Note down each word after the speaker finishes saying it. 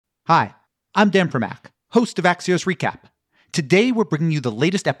Hi, I'm Dan Primack, host of Axios Recap. Today, we're bringing you the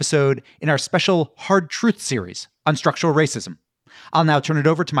latest episode in our special Hard Truth series on structural racism. I'll now turn it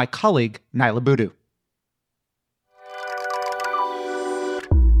over to my colleague, Niala Boodhoo.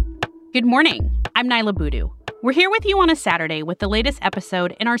 Good morning. I'm Niala Boodhoo. We're here with you on a Saturday with the latest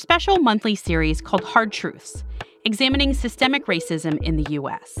episode in our special monthly series called Hard Truths, examining systemic racism in the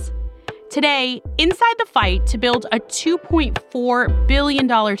U.S. Today, inside the fight to build a $2.4 billion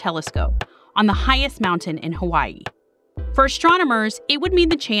telescope on the highest mountain in Hawaii. For astronomers, it would mean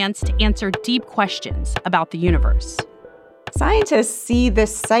the chance to answer deep questions about the universe. Scientists see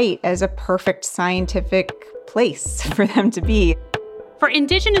this site as a perfect scientific place for them to be. For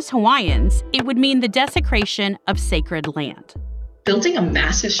Indigenous Hawaiians, it would mean the desecration of sacred land. Building a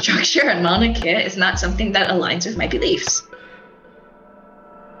massive structure on Mauna Kea is not something that aligns with my beliefs.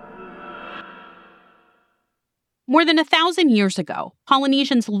 More than 1,000 years ago,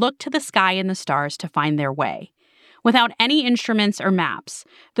 Polynesians looked to the sky and the stars to find their way. Without any instruments or maps,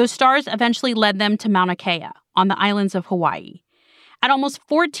 those stars eventually led them to Mauna Kea on the islands of Hawaii. At almost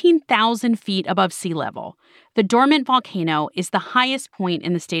 14,000 feet above sea level, the dormant volcano is the highest point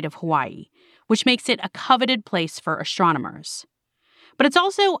in the state of Hawaii, which makes it a coveted place for astronomers. But it's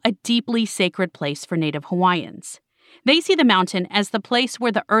also a deeply sacred place for Native Hawaiians. They see the mountain as the place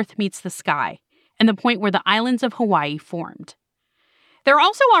where the earth meets the sky, and the point where the islands of Hawaii formed. There are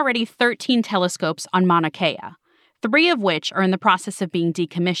also already 13 telescopes on Mauna Kea, 3 of which are in the process of being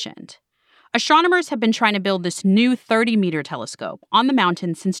decommissioned. Astronomers have been trying to build this new 30-meter telescope on the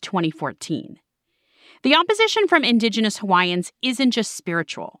mountain since 2014. The opposition from Indigenous Hawaiians isn't just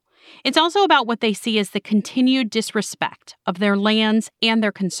spiritual. It's also about what they see as the continued disrespect of their lands and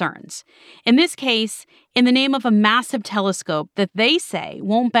their concerns. In this case, in the name of a massive telescope that they say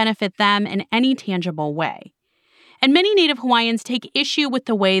won't benefit them in any tangible way. And many Native Hawaiians take issue with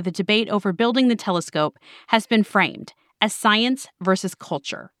the way the debate over building the telescope has been framed as science versus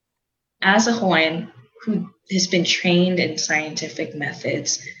culture. As a Hawaiian who has been trained in scientific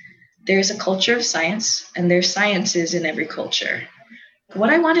methods, there's a culture of science, and there's sciences in every culture. What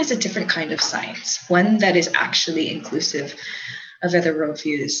I want is a different kind of science, one that is actually inclusive of other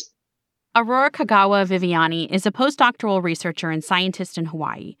worldviews. Aurora Kagawa Viviani is a postdoctoral researcher and scientist in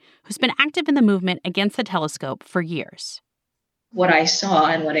Hawaii who's been active in the movement against the telescope for years. What I saw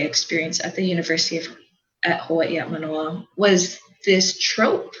and what I experienced at the University at Hawaii at Manoa was this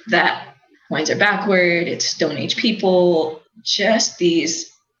trope that Hawaiians are backward, it's Stone Age people, just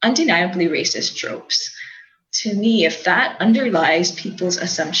these undeniably racist tropes. To me, if that underlies people's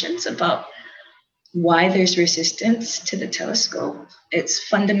assumptions about why there's resistance to the telescope, it's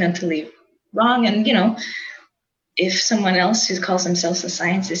fundamentally wrong. And, if someone else who calls themselves a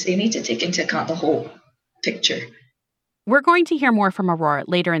scientist, they need to take into account the whole picture. We're going to hear more from Aurora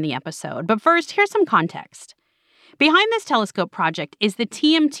later in the episode, but first, here's some context. Behind this telescope project is the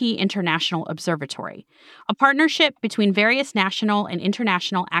TMT International Observatory, a partnership between various national and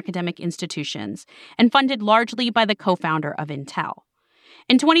international academic institutions and funded largely by the co-founder of Intel.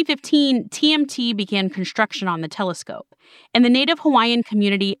 In 2015, TMT began construction on the telescope, and the Native Hawaiian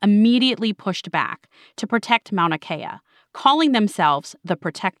community immediately pushed back to protect Mauna Kea, calling themselves the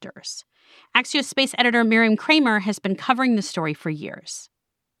Protectors. Axios space editor Miriam Kramer has been covering the story for years.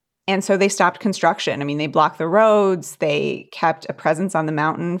 And so they stopped construction. I mean, they blocked the roads. They kept a presence on the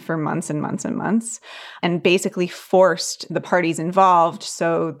mountain for months and months and months, and basically forced the parties involved,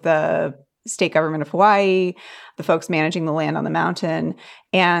 so the state government of Hawaii, the folks managing the land on the mountain,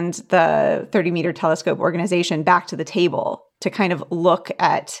 and the 30-meter telescope organization back to the table to kind of look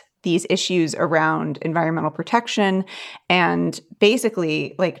at these issues around environmental protection and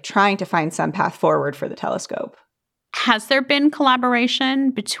basically trying to find some path forward for the telescope. Has there been collaboration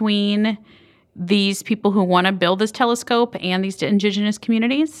between these people who want to build this telescope and these indigenous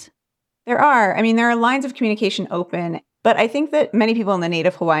communities? There are. I mean, there are lines of communication open, but I think that many people in the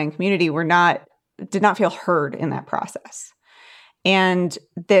Native Hawaiian community did not feel heard in that process. And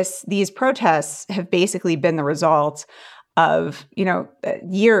these protests have basically been the result of,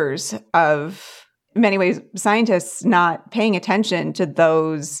 years of, in many ways, scientists not paying attention to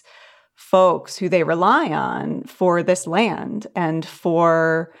those folks who they rely on for this land and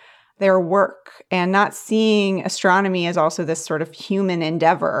for their work, and not seeing astronomy as also this sort of human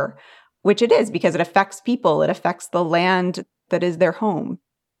endeavor, which it is because it affects people, it affects the land that is their home.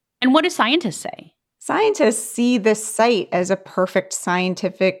 And what do scientists say? Scientists see this site as a perfect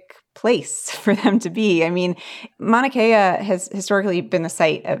scientific place for them to be. I mean, Mauna Kea has historically been the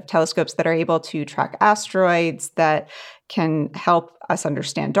site of telescopes that are able to track asteroids, that can help us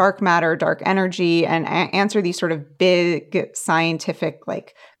understand dark matter, dark energy, and answer these sort of big scientific,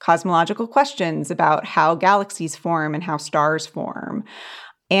 like cosmological questions about how galaxies form and how stars form.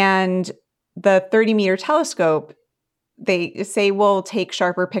 And the 30-meter telescope, they say, will take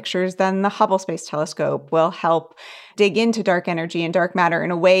sharper pictures than the Hubble Space Telescope, will help dig into dark energy and dark matter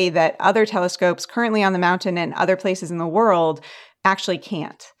in a way that other telescopes currently on the mountain and other places in the world actually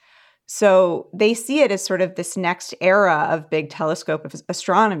can't. So they see it as sort of this next era of big telescope of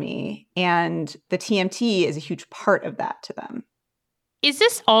astronomy, and the TMT is a huge part of that to them. Is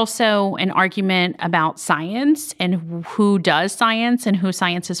this also an argument about science and who does science and who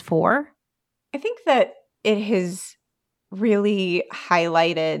science is for? I think that it has really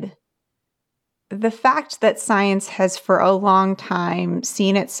highlighted the fact that science has for a long time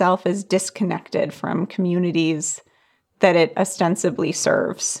seen itself as disconnected from communities that it ostensibly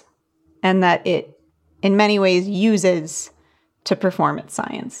serves, and that it, in many ways, uses to perform its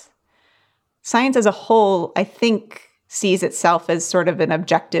science. Science as a whole, I think, sees itself as sort of an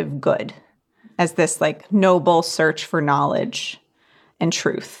objective good, as this like noble search for knowledge and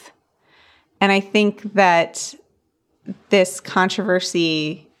truth. And I think that this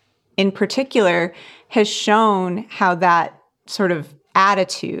controversy in particular has shown how that sort of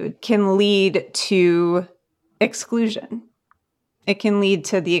attitude can lead to exclusion. It can lead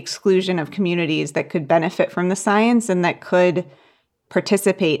to the exclusion of communities that could benefit from the science and that could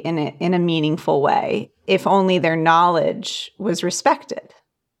participate in it in a meaningful way, if only their knowledge was respected.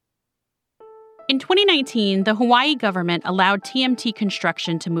 In 2019, the Hawaii government allowed TMT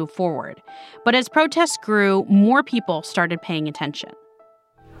construction to move forward. But as protests grew, more people started paying attention.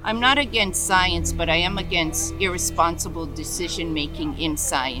 I'm not against science, but I am against irresponsible decision-making in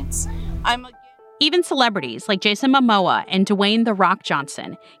science. Even celebrities like Jason Momoa and Dwayne "The Rock"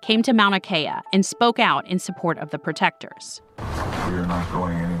 Johnson came to Mauna Kea and spoke out in support of the protectors. We are not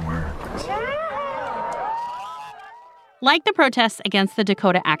going anywhere. Like the protests against the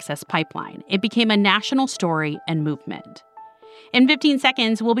Dakota Access Pipeline, it became a national story and movement. In 15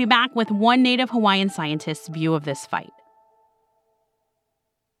 seconds, we'll be back with one Native Hawaiian scientist's view of this fight.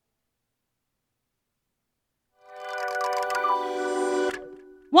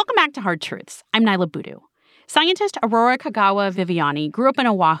 Welcome back to Hard Truths. I'm Naila Boodoo. Scientist Aurora Kagawa Viviani grew up in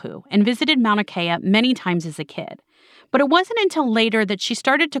Oahu and visited Mauna Kea many times as a kid. But it wasn't until later that she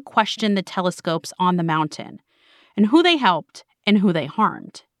started to question the telescopes on the mountain and who they helped and who they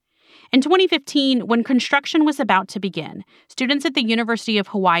harmed. In 2015, when construction was about to begin, students at the University of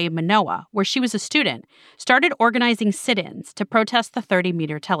Hawaii Manoa, where she was a student, started organizing sit-ins to protest the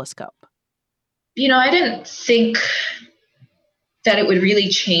 30-meter telescope. I didn't think that it would really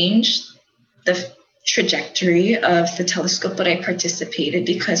change the trajectory of the telescope, but I participated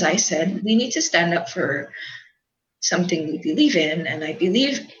because I said, we need to stand up for something we believe in, and I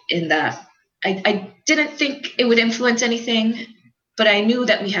believe in that. I didn't think it would influence anything, but I knew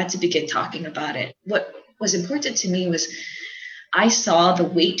that we had to begin talking about it. What was important to me was I saw the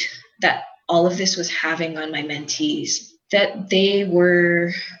weight that all of this was having on my mentees, that they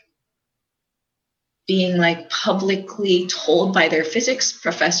were being publicly told by their physics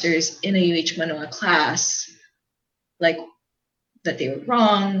professors in a UH Manoa class, that they were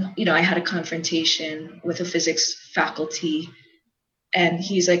wrong. I had a confrontation with a physics faculty, and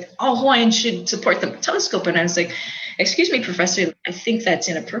he's like, all Hawaiians should support the telescope. And I was like, excuse me, professor, I think that's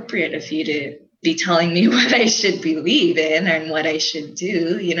inappropriate of you to be telling me what I should believe in and what I should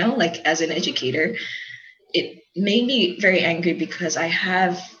do, as an educator. It made me very angry because I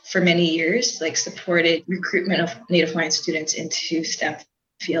have for many years supported recruitment of Native Hawaiian students into STEM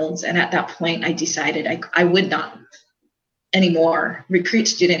fields. And at that point, I decided I would not anymore recruit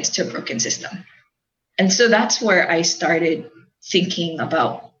students to a broken system. And so that's where I started thinking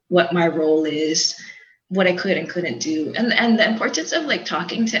about what my role is, what I could and couldn't do, and the importance of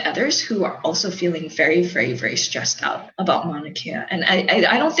talking to others who are also feeling very, very, very stressed out about Mauna Kea. And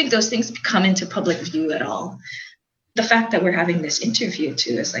I don't think those things come into public view at all. The fact that we're having this interview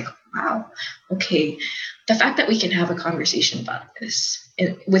too is wow, okay. The fact that we can have a conversation about this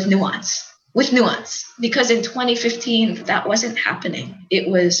with nuance, because in 2015, that wasn't happening. It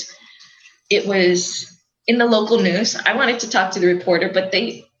was in the local news. I wanted to talk to the reporter, but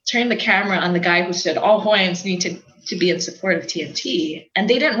they turned the camera on the guy who said all Hawaiians need to be in support of TMT, and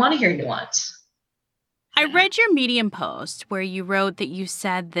they didn't want to hear nuance. I read your Medium post where you wrote that you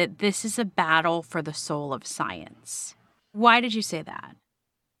said that this is a battle for the soul of science. Why did you say that?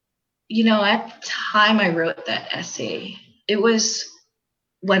 At the time I wrote that essay, it was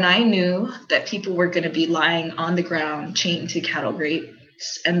when I knew that people were going to be lying on the ground chained to cattle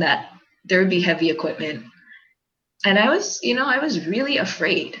grates and that there would be heavy equipment And I was really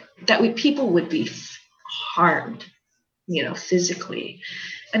afraid that people would be harmed, physically.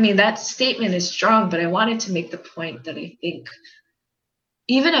 I mean, that statement is strong, but I wanted to make the point that I think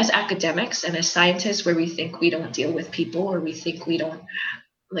even as academics and as scientists, where we think we don't deal with people, or we think we don't,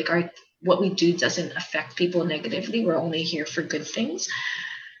 like, what we do doesn't affect people negatively, we're only here for good things,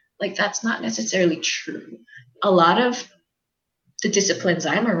 like, that's not necessarily true. A lot of the disciplines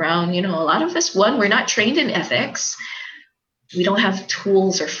I'm around, a lot of us, we're not trained in ethics. We don't have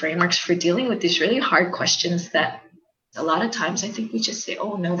tools or frameworks for dealing with these really hard questions that a lot of times I think we just say,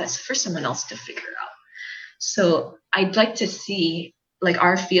 oh no, that's for someone else to figure out. So I'd like to see, like,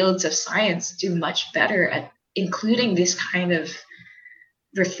 our fields of science do much better at including this kind of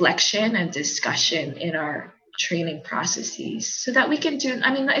reflection and discussion in our training processes, so that we can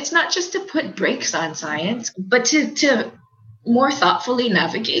it's not just to put brakes on science, but to more thoughtfully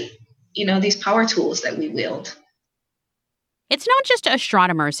navigate, these power tools that we wield. It's not just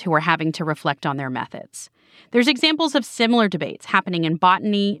astronomers who are having to reflect on their methods. There's examples of similar debates happening in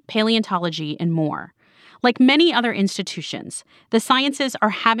botany, paleontology, and more. Like many other institutions, the sciences are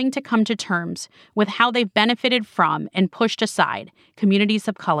having to come to terms with how they've benefited from and pushed aside communities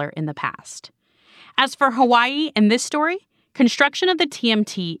of color in the past. As for Hawaii and this story, construction of the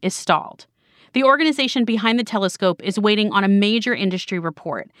TMT is stalled. The organization behind the telescope is waiting on a major industry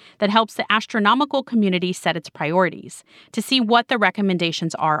report that helps the astronomical community set its priorities to see what the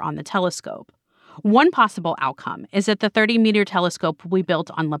recommendations are on the telescope. One possible outcome is that the 30-meter telescope will be built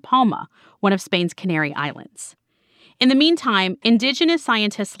on La Palma, one of Spain's Canary Islands. In the meantime, indigenous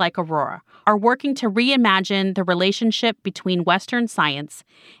scientists like Aurora are working to reimagine the relationship between Western science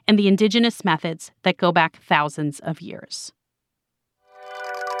and the indigenous methods that go back thousands of years.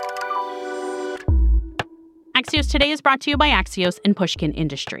 Axios Today is brought to you by Axios and Pushkin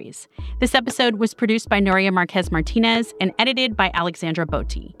Industries. This episode was produced by Nuria Marquez Martinez and edited by Alexandra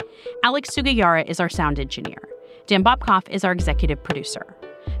Botti. Alex Sugiyara is our sound engineer. Dan Bobkoff is our executive producer.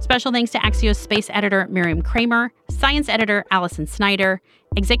 Special thanks to Axios space editor Miriam Kramer, science editor Allison Snyder,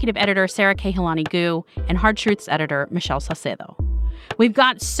 executive editor Sarah Kehalani-Gu, and Hard Truths editor Michelle Salcedo. We've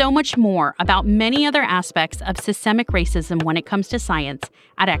got so much more about many other aspects of systemic racism when it comes to science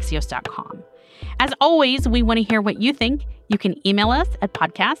at Axios.com. As always, we want to hear what you think. You can email us at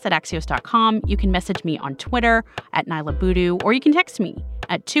podcast@axios.com. You can message me on Twitter at Naila Boodoo, or you can text me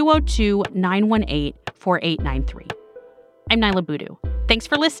at 202-918-4893. I'm Naila Boodoo. Thanks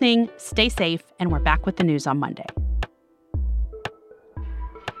for listening. Stay safe, and we're back with the news on Monday.